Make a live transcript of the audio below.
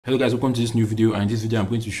Hello guys, welcome to this new video, and in this video I'm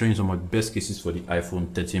going to show you some of the best cases for the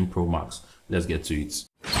iPhone 13 Pro Max. Let's get to it.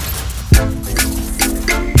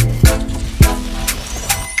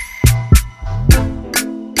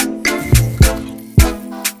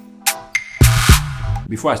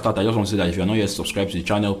 Before I start, I just want to say that if you are not yet subscribed to the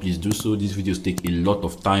channel, please do so. These videos take a lot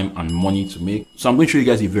of time and money to make. So I'm going to show you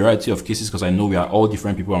guys a variety of cases because I know we are all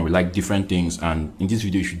different people and we like different things. And in this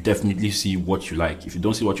video, you should definitely see what you like. If you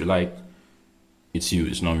don't see what you like, it's you,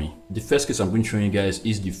 it's not me. The first case I'm going to show you guys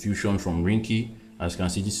is the Fusion from Ringke. As you can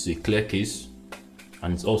see, this is a clear case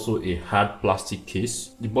and it's also a hard plastic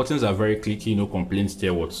case. The buttons are very clicky, no complaints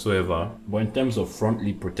there whatsoever. But in terms of front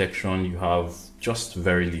lid protection, you have just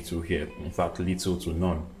very little here. In fact, little to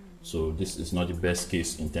none. So this is not the best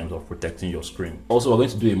case in terms of protecting your screen. Also, we're going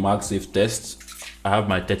to do a MagSafe test. I have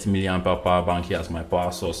my 30 milliamp power bank here as my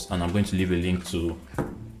power source, and I'm going to leave a link to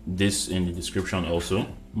this in the description also.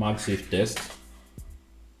 MagSafe test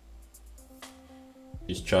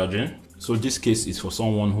is charging. So this case is for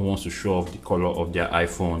someone who wants to show off the color of their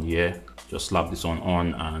iPhone. Yeah, just slap this one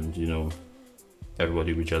on and you know,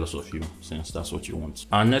 everybody will be jealous of you since that's what you want.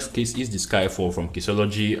 Our next case is the Skyfall from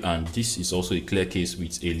Caseology, and this is also a clear case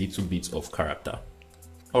with a little bit of character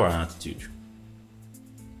or an attitude.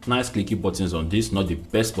 Nice clicky buttons on this, not the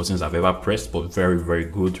best buttons I've ever pressed, but very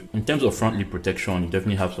good. In terms of front lid protection, you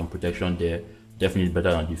definitely have some protection there, definitely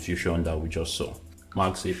better than the Fusion that we just saw.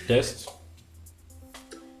 MagSafe test.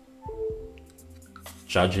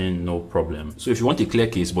 Charging, no problem. So if you want a clear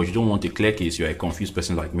case but you don't want a clear case, you're a confused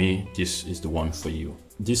person like me, this is the one for you.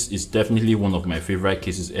 This is definitely one of my favorite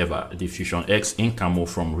cases ever, the Fusion X in Camo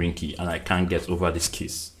from Ringke, and I can't get over this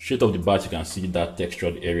case. Straight off the bat, you can see that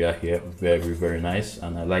textured area here, very nice,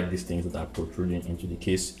 and I like these things that are protruding into the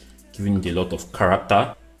case, giving it a lot of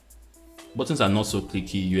character. Buttons are not so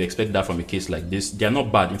clicky. You expect that from a case like this. They are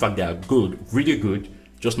not bad, in fact they are good, really good,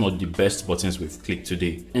 just not the best buttons we've clicked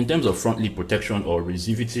today. In terms of front lid protection or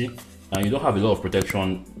resivity, and you don't have a lot of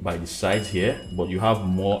protection by the sides here, but you have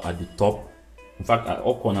more at the top. In fact, at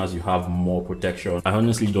all corners you have more protection. I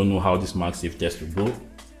honestly don't know how this MagSafe test will go.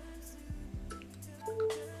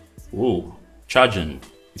 Whoa, charging.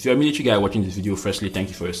 If you're a military guy watching this video, firstly, thank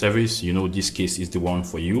you for your service. You know this case is the one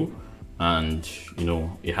for you, and you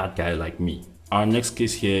know, a hard guy like me. Our next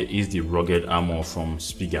case here is the rugged armor from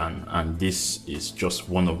Spigen, and this is just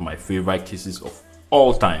one of my favorite cases of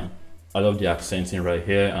all time. I love the accenting right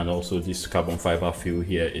here, and also this carbon fiber feel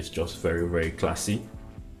here is just very classy.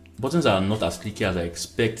 Buttons are not as clicky as I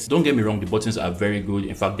expect. Don't get me wrong, the buttons are very good.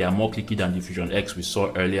 In fact, they are more clicky than the Fusion X we saw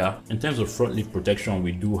earlier. In terms of front lid protection,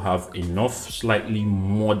 we do have enough, slightly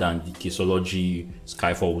more than the Caseology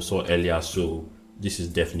Skyfall we saw earlier, so this is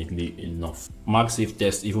definitely enough. MagSafe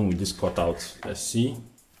test, even with this cutout, let's see.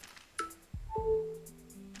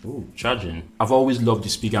 Ooh, charging. I've always loved the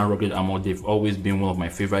Spigen rugged armor. They've always been one of my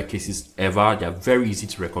favorite cases ever. They're very easy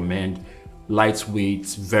to recommend, lightweight,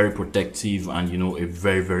 very protective, and you know, a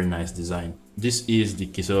very nice design. This is the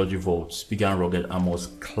Caseology Vault, Spigen rugged armor's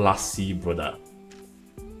classy brother.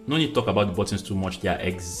 No need to talk about the buttons too much. They are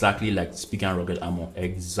exactly like the Spigen rugged armor,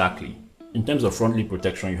 exactly. In terms of front lid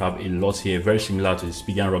protection, you have a lot here, very similar to the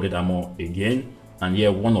Spigen rugged armor again. And yeah,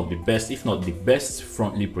 one of the best, if not the best,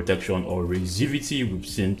 front lid protection or resivity we've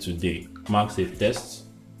seen today. MagSafe tests.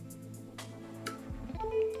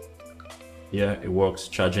 Yeah, it works.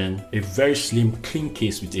 Charging. A very slim, clean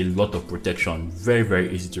case with a lot of protection.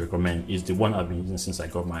 Very easy to recommend. It's the one I've been using since I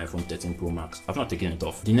got my iPhone 13 Pro Max. I've not taken it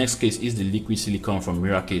off. The next case is the liquid silicone from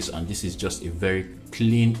Miracase, and this is just a very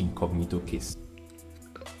clean incognito case.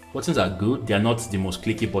 Buttons are good. They are not the most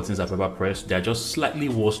clicky buttons I've ever pressed. They are just slightly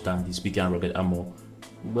worse than the Spigen rugged armor,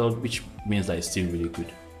 well, which means that it's still really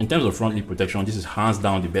good. In terms of front lid protection, this is hands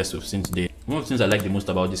down the best we've seen today. One of the things I like the most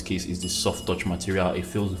about this case is the soft touch material. It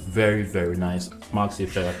feels very nice.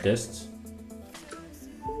 MagSafe charger test.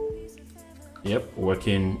 Yep,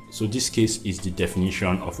 working. So this case is the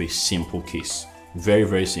definition of a simple case. Very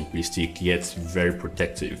simplistic, yet very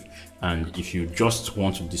protective. And if you just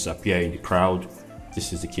want to disappear in the crowd,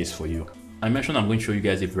 this is the case for you. I mentioned I'm going to show you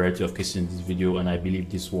guys a variety of cases in this video, and I believe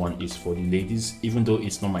this one is for the ladies. Even though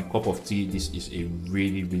it's not my cup of tea, this is a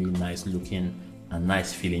really nice looking and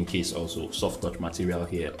nice feeling case also. Soft touch material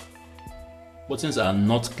here. Buttons are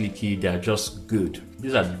not clicky, they are just good.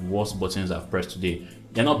 These are the worst buttons I've pressed today.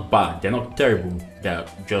 They're not bad, they're not terrible, they're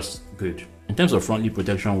just good. In terms of front lid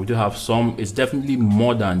protection, we do have some. It's definitely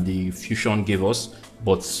more than the Fusion gave us,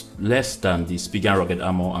 but less than the Spigen rugged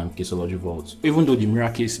armor and Caseology Vault. Even though the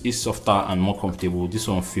Miracase is softer and more comfortable, this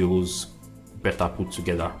one feels better put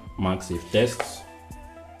together. MagSafe tests.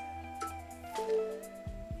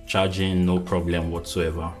 charging, no problem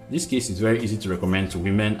whatsoever. This case is very easy to recommend to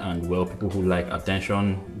women and, well, people who like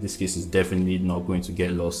attention. This case is definitely not going to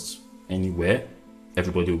get lost anywhere.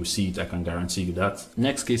 Everybody will see it, I can guarantee you that.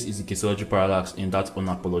 Next case is the Caseology Parallax in that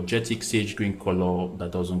unapologetic sage green color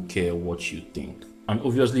that doesn't care what you think. And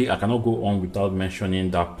obviously I cannot go on without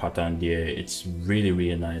mentioning that pattern there. It's really,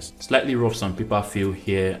 really nice. Slightly rough, some people feel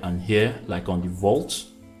here and here, like on the vault.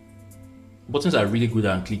 Buttons are really good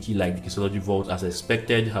and clicky like the Caseology Vault as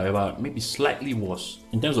expected, however maybe slightly worse.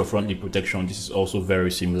 In terms of front lid protection, this is also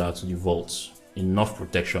very similar to the Vault. Enough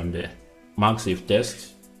protection there. MagSafe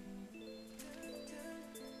test.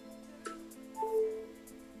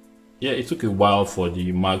 Yeah, it took a while for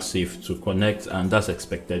the MagSafe to connect, and that's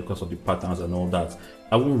expected because of the patterns and all that.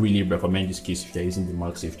 I wouldn't really recommend this case if you're using the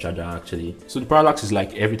MagSafe charger actually. So the Parallax is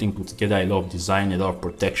like everything put together, a lot of design, a lot of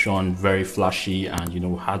protection, very flashy and, you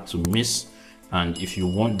know, hard to miss. And if you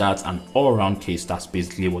want that, an all-around case, that's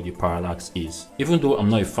basically what the Parallax is. Even though I'm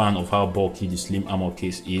not a fan of how bulky the slim armor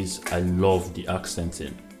case is, I love the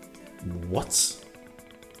accenting. What?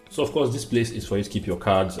 So of course this place is for you to keep your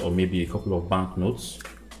cards or maybe a couple of banknotes.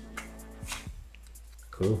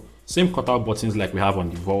 Cool. Same cutout buttons like we have on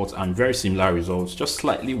the Vault and very similar results, just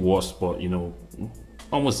slightly worse, but you know,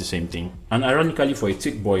 almost the same thing. And ironically, for a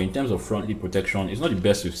thick boy, in terms of front lid protection, it's not the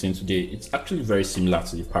best we've seen today. It's actually very similar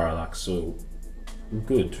to the Parallax, so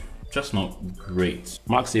good, just not great.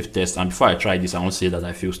 MagSafe test, and before I try this, I won't say that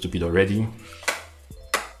I feel stupid already.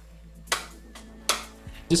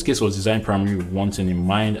 This case was designed primarily with one thing in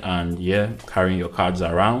mind, and yeah, carrying your cards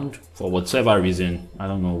around for whatever reason. I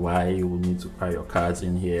don't know why you would need to carry your cards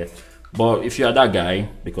in here, but if you are that guy,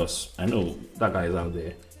 because I know that guy is out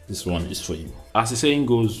there, this one is for you. As the saying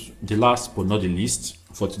goes, the last but not the least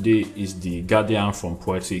for today is the Guardian from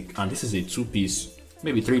Poetic, and this is a two-piece,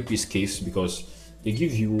 maybe three-piece case because they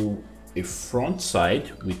give you a front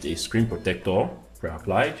side with a screen protector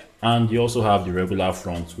pre-applied, and you also have the regular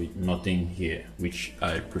front with nothing here, which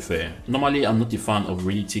I prefer. Normally I'm not a fan of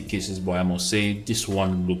really thick cases, but I must say this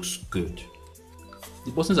one looks good.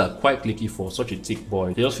 The buttons are quite clicky for such a thick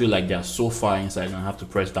boy. They just feel like they are so far inside and I have to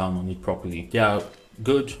press down on it properly. They are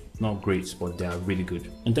good, not great, but they are really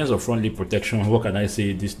good. In terms of front lid protection, what can I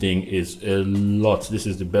say? This thing is a lot. This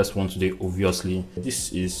is the best one today, obviously.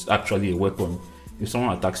 This is actually a weapon. If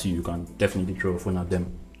someone attacks you, you can definitely throw a phone at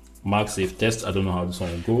them. MagSafe test, I don't know how this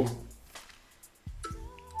one will go.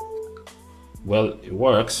 Well, it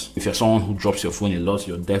works. If you're someone who drops your phone a lot,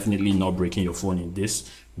 you're definitely not breaking your phone in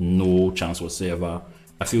this. No chance whatsoever.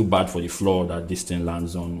 I feel bad for the floor that this thing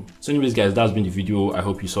lands on. So anyways guys, that's been the video. I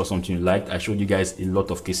hope you saw something you liked. I showed you guys a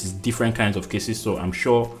lot of cases, different kinds of cases, so I'm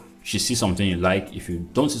sure you should see something you like. If you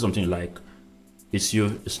don't see something you like, it's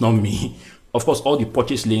you, it's not me. Of course, all the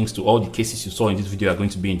purchase links to all the cases you saw in this video are going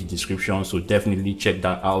to be in the description, so definitely check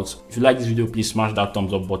that out. If you like this video, please smash that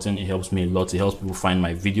thumbs up button. It helps me a lot. It helps people find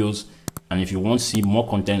my videos. And if you want to see more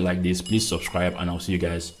content like this, please subscribe, and I'll see you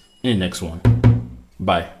guys in the next one.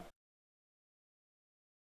 Bye.